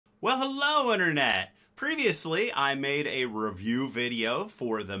Well, hello, Internet! Previously, I made a review video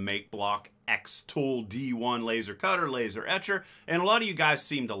for the Makeblock xTool D1 laser cutter, laser etcher, and a lot of you guys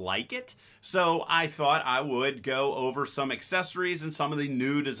seem to like it. So I thought I would go over some accessories and some of the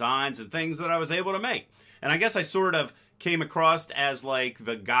new designs and things that I was able to make. And I guess I sort of came across as like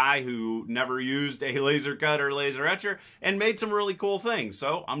the guy who never used a laser cutter, laser etcher, and made some really cool things.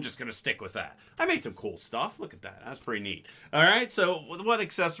 So I'm just gonna stick with that. I made some cool stuff. Look at that. That's pretty neat. All right, so what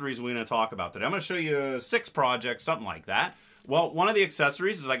accessories are we gonna talk about today? I'm gonna show you 6 projects, something like that. Well, one of the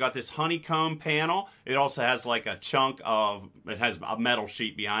accessories is I got this honeycomb panel. It also has like a chunk of, it has a metal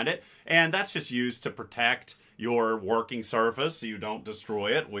sheet behind it, and that's just used to protect your working surface so you don't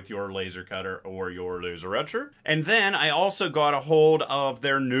destroy it with your laser cutter or your laser etcher. And then I also got a hold of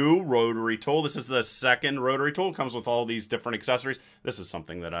their new rotary tool. This is the second rotary tool. It comes with all these different accessories. This is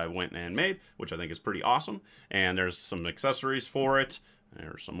something that I went and made, which I think is pretty awesome. And there's some accessories for it.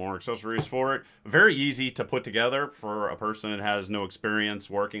 There's some more accessories for it. Very easy to put together for a person that has no experience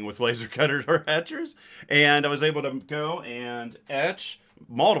working with laser cutters or etchers. And I was able to go and etch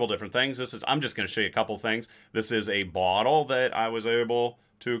multiple different things. I'm just going to show you a couple things. This is a bottle that I was able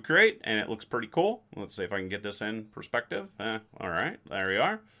to create, and it looks pretty cool. Let's see if I can get this in perspective. All right, there we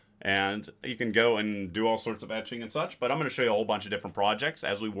are. And you can go and do all sorts of etching and such, but I'm going to show you a whole bunch of different projects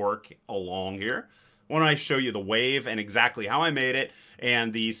as we work along here. When I show you the wave and exactly how I made it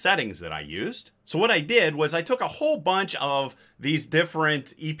and the settings that I used. So what I did was I took a whole bunch of these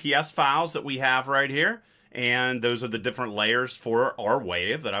different EPS files that we have right here, and those are the different layers for our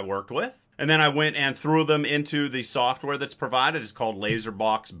wave that I worked with. And then I went and threw them into the software that's provided. It's called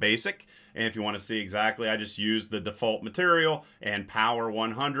LaserBox Basic. And if you want to see exactly, I just used the default material and power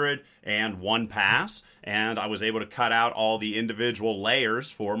 100 and 1 pass. And I was able to cut out all the individual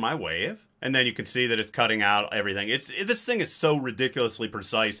layers for my wave. And then you can see that it's cutting out everything. This thing is so ridiculously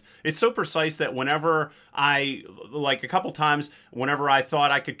precise. It's so precise that whenever like a couple times, whenever I thought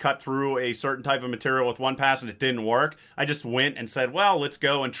I could cut through a certain type of material with 1 pass and it didn't work, I just went and said, well, let's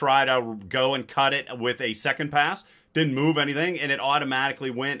go and try to go and cut it with a 2nd pass. Didn't move anything, and it automatically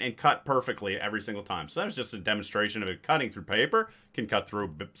went and cut perfectly every single time. So that was just a demonstration of it cutting through paper. Can cut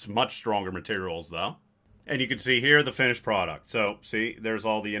through much stronger materials, though. And you can see here the finished product. So, see, there's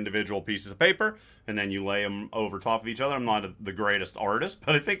all the individual pieces of paper, and then you lay them over top of each other. I'm not the greatest artist,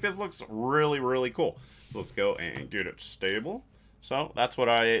 but I think this looks really, really cool. Let's go and get it stable. So that's what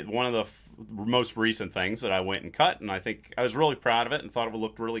one of the most recent things that I went and cut, and I think I was really proud of it and thought it would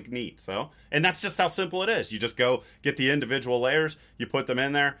look really neat. So, and that's just how simple it is. You just go get the individual layers, you put them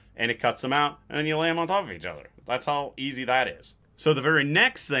in there, and it cuts them out, and then you lay them on top of each other. That's how easy that is. So the very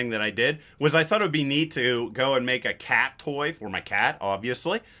next thing that I did was I thought it would be neat to go and make a cat toy for my cat,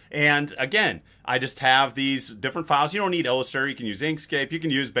 obviously. And again, I just have these different files. You don't need Illustrator. You can use Inkscape. You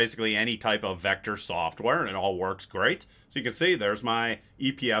can use basically any type of vector software, and it all works great. So you can see there's my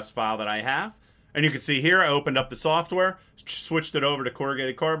EPS file that I have. And you can see here I opened up the software, switched it over to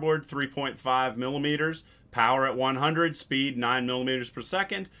corrugated cardboard, 3.5 millimeters. Power at 100, speed 9 millimeters per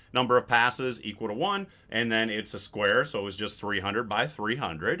second, number of passes equal to 1, and then it's a square, so it was just 300 by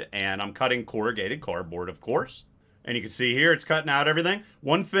 300, and I'm cutting corrugated cardboard, of course. And you can see here it's cutting out everything.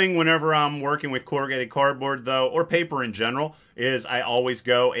 One thing whenever I'm working with corrugated cardboard, though, or paper in general, is I always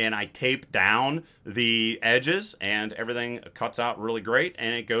go and I tape down the edges, and everything cuts out really great,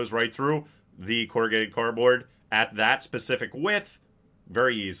 and it goes right through the corrugated cardboard at that specific width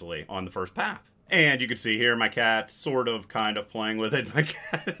very easily on the first pass. And you can see here my cat sort of kind of playing with it. My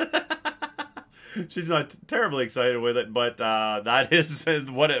cat, she's not terribly excited with it, but that is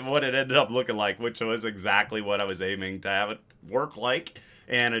what it ended up looking like, which was exactly what I was aiming to have it work like.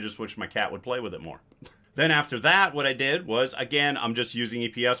 And I just wish my cat would play with it more. Then after that, what I did was, again, I'm just using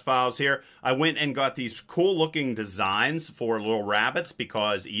EPS files here. I went and got these cool looking designs for little rabbits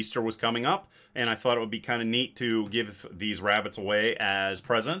because Easter was coming up. And I thought it would be kind of neat to give these rabbits away as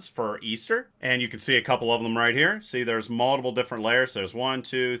presents for Easter. And you can see a couple of them right here. See, there's multiple different layers. There's 1,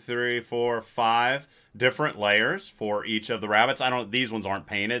 2, 3, 4, 5 different layers for each of the rabbits. These ones aren't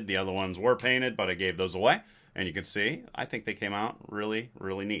painted. The other ones were painted, but I gave those away. And you can see, I think they came out really,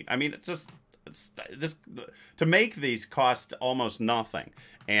 really neat. I mean, to make these cost almost nothing,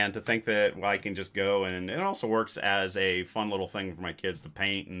 and to think that I can just go, and it also works as a fun little thing for my kids to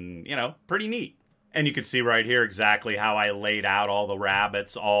paint, and pretty neat. And you can see right here exactly how I laid out all the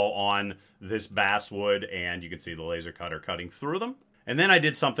rabbits all on this basswood, and you can see the laser cutter cutting through them. And then I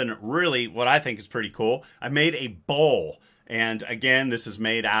did something really, what I think is pretty cool. I made a bowl. And again, this is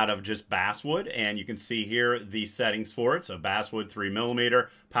made out of just basswood, and you can see here the settings for it. So basswood 3mm,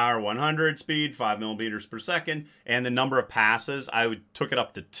 power 100, speed 5 millimeters per second, and the number of passes, took it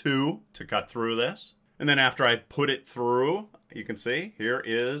up to 2 to cut through this. And then after I put it through, you can see here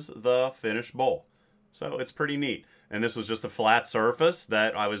is the finished bowl. So it's pretty neat. And this was just a flat surface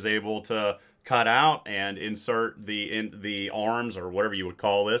that I was able to cut out and insert the arms, or whatever you would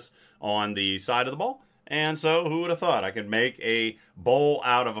call this, on the side of the bowl. And so who would have thought I could make a bowl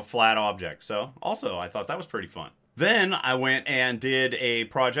out of a flat object? So also I thought that was pretty fun. Then I went and did a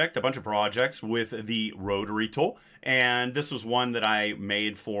bunch of projects with the Rotary Tool. And this was one that I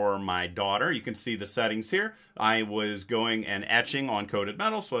made for my daughter. You can see the settings here. I was going and etching on coated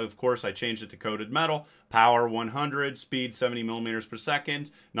metal. So of course I changed it to coated metal. Power 100, speed 70 millimeters per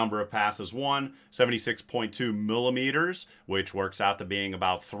second, number of passes 1, 76.2 millimeters, which works out to being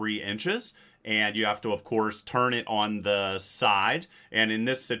about 3 inches. And you have to, of course, turn it on the side. And in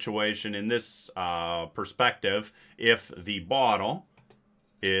this situation, in this perspective, if the bottle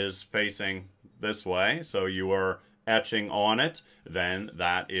is facing this way, so you are etching on it, then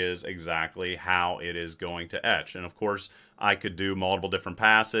that is exactly how it is going to etch. And of course, I could do multiple different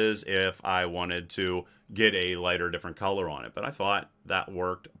passes if I wanted to get a lighter, different color on it. But I thought that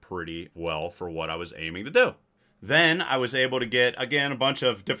worked pretty well for what I was aiming to do. Then I was able to get, again, a bunch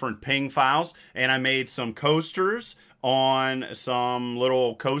of different ping files, and I made some coasters on some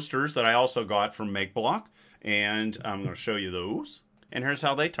little coasters that I also got from Makeblock, and I'm going to show you those. And here's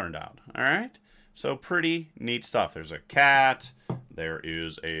how they turned out. All right, so pretty neat stuff. There's a cat, there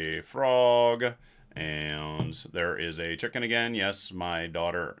is a frog, and there is a chicken again. Yes, my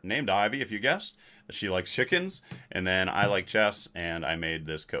daughter named Ivy, if you guessed. She likes chickens, and then I like chess, and I made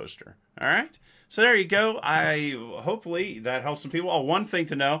this coaster. All right. So there you go. Hopefully that helps some people. Oh, one thing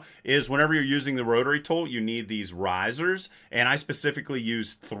to know is whenever you're using the Rotary Tool, you need these risers, and I specifically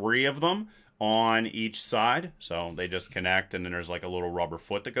used 3 of them on each side. So they just connect, and then there's like a little rubber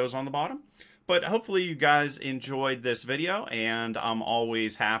foot that goes on the bottom. But hopefully you guys enjoyed this video, and I'm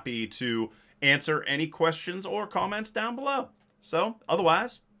always happy to answer any questions or comments down below. So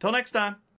otherwise, till next time.